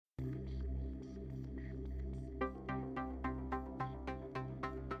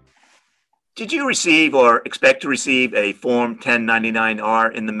Did you receive or expect to receive a Form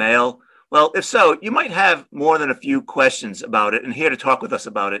 1099-R in the mail? Well, if so, you might have more than a few questions about it. And here to talk with us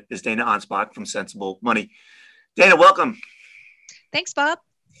about it is Dana Ansbach from Sensible Money. Dana, welcome. Thanks, Bob.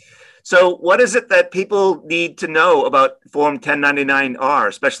 So what is it that people need to know about Form 1099-R,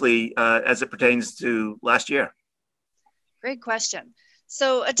 especially as it pertains to last year? Great question.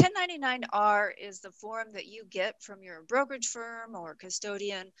 So a 1099-R is the form that you get from your brokerage firm or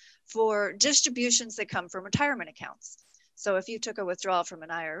custodian for distributions that come from retirement accounts. So if you took a withdrawal from an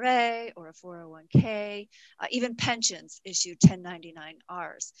IRA or a 401k, even pensions issue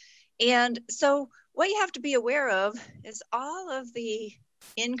 1099-Rs. And so what you have to be aware of is all of the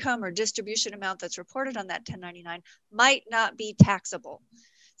income or distribution amount that's reported on that 1099 might not be taxable.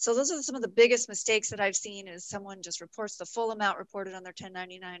 So those are some of the biggest mistakes that I've seen is someone just reports the full amount reported on their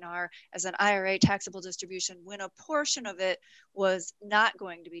 1099-R as an IRA taxable distribution when a portion of it was not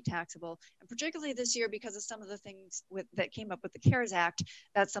going to be taxable. And particularly this year, because of some of the things that came up with the CARES Act,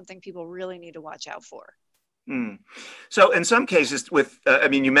 that's something people really need to watch out for. So in some cases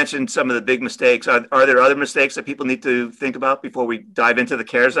you mentioned some of the big mistakes. Are there other mistakes that people need to think about before we dive into the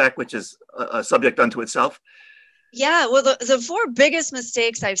CARES Act, which is a subject unto itself? Yeah, well, the four biggest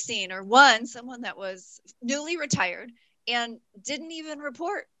mistakes I've seen are one, someone that was newly retired and didn't even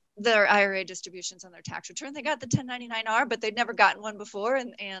report their IRA distributions on their tax return. They got the 1099-R, but they'd never gotten one before,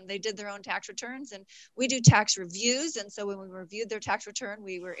 and they did their own tax returns. And we do tax reviews. And so when we reviewed their tax return,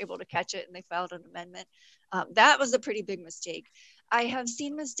 we were able to catch it and they filed an amendment. That was a pretty big mistake. I have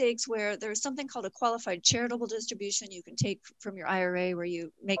seen mistakes where there's something called a qualified charitable distribution you can take from your IRA where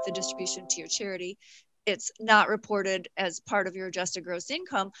you make the distribution to your charity. It's not reported as part of your adjusted gross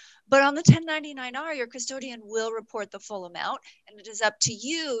income, but on the 1099-R, your custodian will report the full amount, and it is up to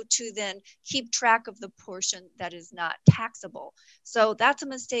you to then keep track of the portion that is not taxable. So that's a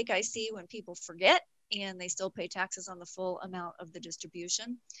mistake I see when people forget and they still pay taxes on the full amount of the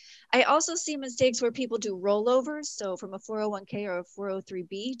distribution. I also see mistakes where people do rollovers, so from a 401k or a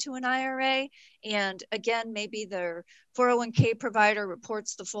 403b to an IRA, and again, maybe their 401k provider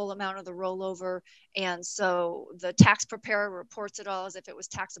reports the full amount of the rollover, and so the tax preparer reports it all as if it was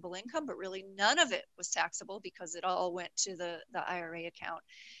taxable income, but really none of it was taxable because it all went to the IRA account.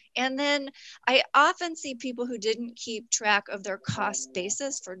 And then I often see people who didn't keep track of their cost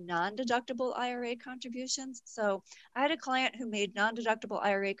basis for non-deductible IRA contributions. So I had a client who made non-deductible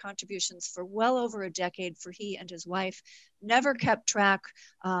IRA contributions for well over a decade for he and his wife, never kept track.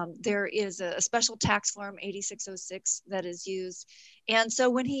 There is a special tax form 8606 that is used. And so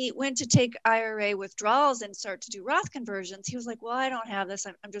when he went to take IRA withdrawals and start to do Roth conversions, he was like, well, I don't have this.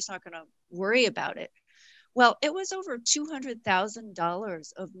 I'm just not going to worry about it. Well, it was over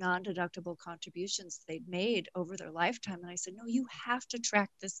 $200,000 of non-deductible contributions they'd made over their lifetime. And I said, no, you have to track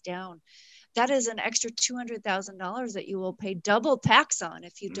this down. That is an extra $200,000 that you will pay double tax on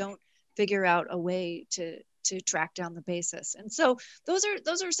if you don't figure out a way to track down the basis. And so those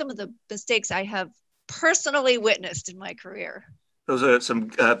are some of the mistakes I have personally witnessed in my career. Those are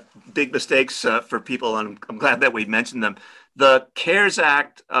some big mistakes for people, and I'm glad that we mentioned them. The CARES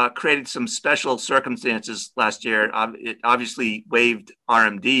Act created some special circumstances last year. It obviously waived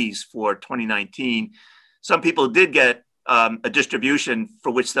RMDs for 2019. Some people did get a distribution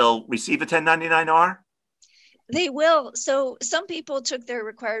for which they'll receive a 1099-R. They will. So some people took their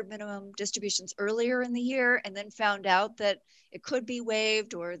required minimum distributions earlier in the year and then found out that it could be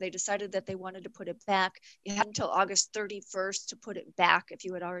waived, or they decided that they wanted to put it back. You had until August 31st to put it back if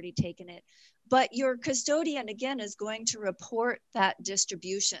you had already taken it. But your custodian, again, is going to report that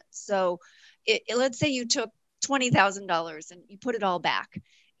distribution. So let's say you took $20,000 and you put it all back.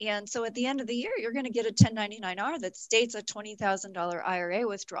 And so at the end of the year, you're going to get a 1099-R that states a $20,000 IRA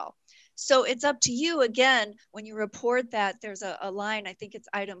withdrawal. So it's up to you, again, when you report that, there's a line, I think it's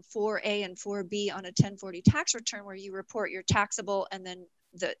item 4A and 4B on a 1040 tax return, where you report your taxable and then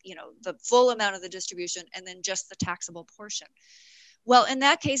the full amount of the distribution and then just the taxable portion. Well, in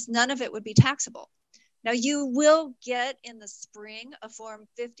that case, none of it would be taxable. Now, you will get in the spring a Form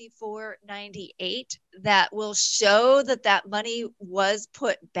 5498 that will show that that money was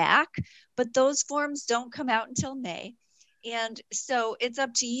put back, but those forms don't come out until May. And so it's up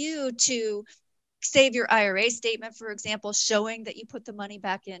to you to save your IRA statement, for example, showing that you put the money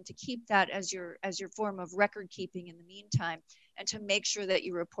back in, to keep that as your form of record keeping in the meantime, and to make sure that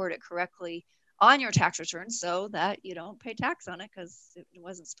you report it correctly on your tax return so that you don't pay tax on it because it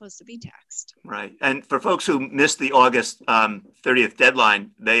wasn't supposed to be taxed. Right. And for folks who missed the August 30th deadline,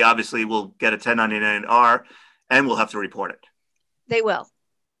 they obviously will get a 1099-R and will have to report it. They will.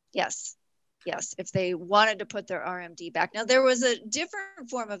 Yes. Yes, if they wanted to put their RMD back. Now there was a different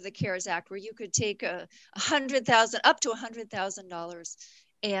form of the CARES Act where you could take up to $100,000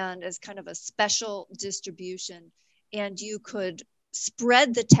 and as kind of a special distribution, and you could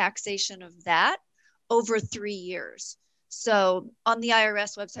spread the taxation of that over 3 years. So on the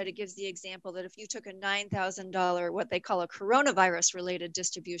IRS website, it gives the example that if you took a $9,000, what they call a coronavirus related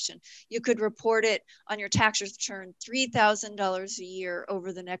distribution, you could report it on your tax return $3,000 a year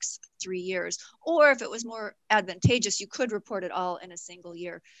over the next 3 years. Or if it was more advantageous, you could report it all in a single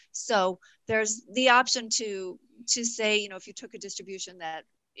year. So there's the option to say, if you took a distribution that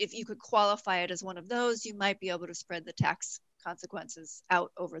if you could qualify it as one of those, you might be able to spread the tax consequences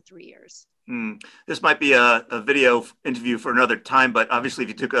out over 3 years. This might be a video interview for another time, but obviously if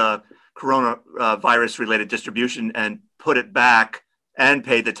you took a coronavirus related distribution and put it back and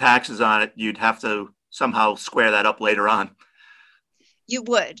paid the taxes on it, you'd have to somehow square that up later on. You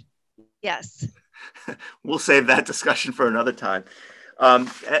would, yes. We'll save that discussion for another time.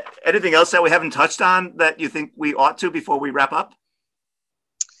 Anything else that we haven't touched on that you think we ought to before we wrap up?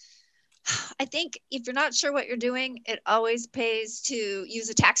 I think if you're not sure what you're doing, it always pays to use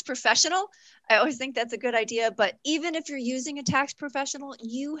a tax professional. I always think that's a good idea. But even if you're using a tax professional,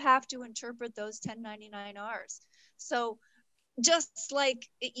 you have to interpret those 1099-Rs. So just like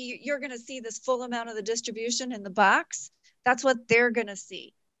you're going to see this full amount of the distribution in the box, that's what they're going to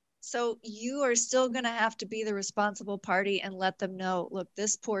see. So you are still going to have to be the responsible party and let them know, look,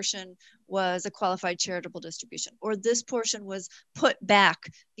 this portion was a qualified charitable distribution, or this portion was put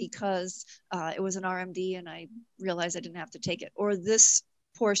back because it was an RMD and I realized I didn't have to take it, or this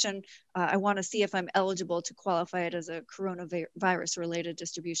portion, I want to see if I'm eligible to qualify it as a coronavirus related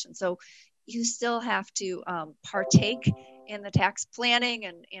distribution. So you still have to partake in the tax planning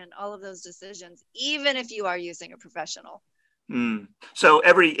and all of those decisions, even if you are using a professional. So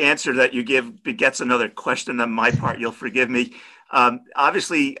every answer that you give begets another question on my part. You'll forgive me.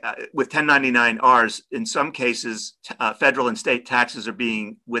 Obviously, with 1099-Rs, in some cases, federal and state taxes are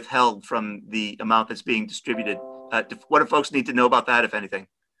being withheld from the amount that's being distributed. What do folks need to know about that, if anything?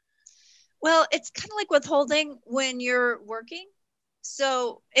 Well, it's kind of like withholding when you're working.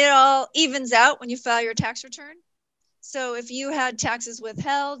 So it all evens out when you file your tax return. So if you had taxes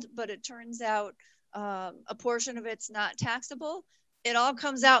withheld, but it turns out a portion of it's not taxable, it all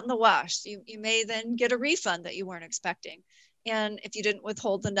comes out in the wash. You may then get a refund that you weren't expecting. And if you didn't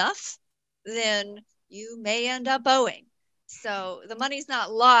withhold enough, then you may end up owing. So the money's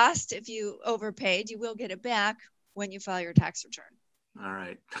not lost if you overpaid. You will get it back when you file your tax return. All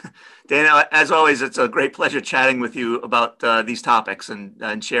right. Dana, as always, it's a great pleasure chatting with you about these topics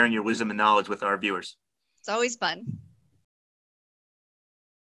and sharing your wisdom and knowledge with our viewers. It's always fun.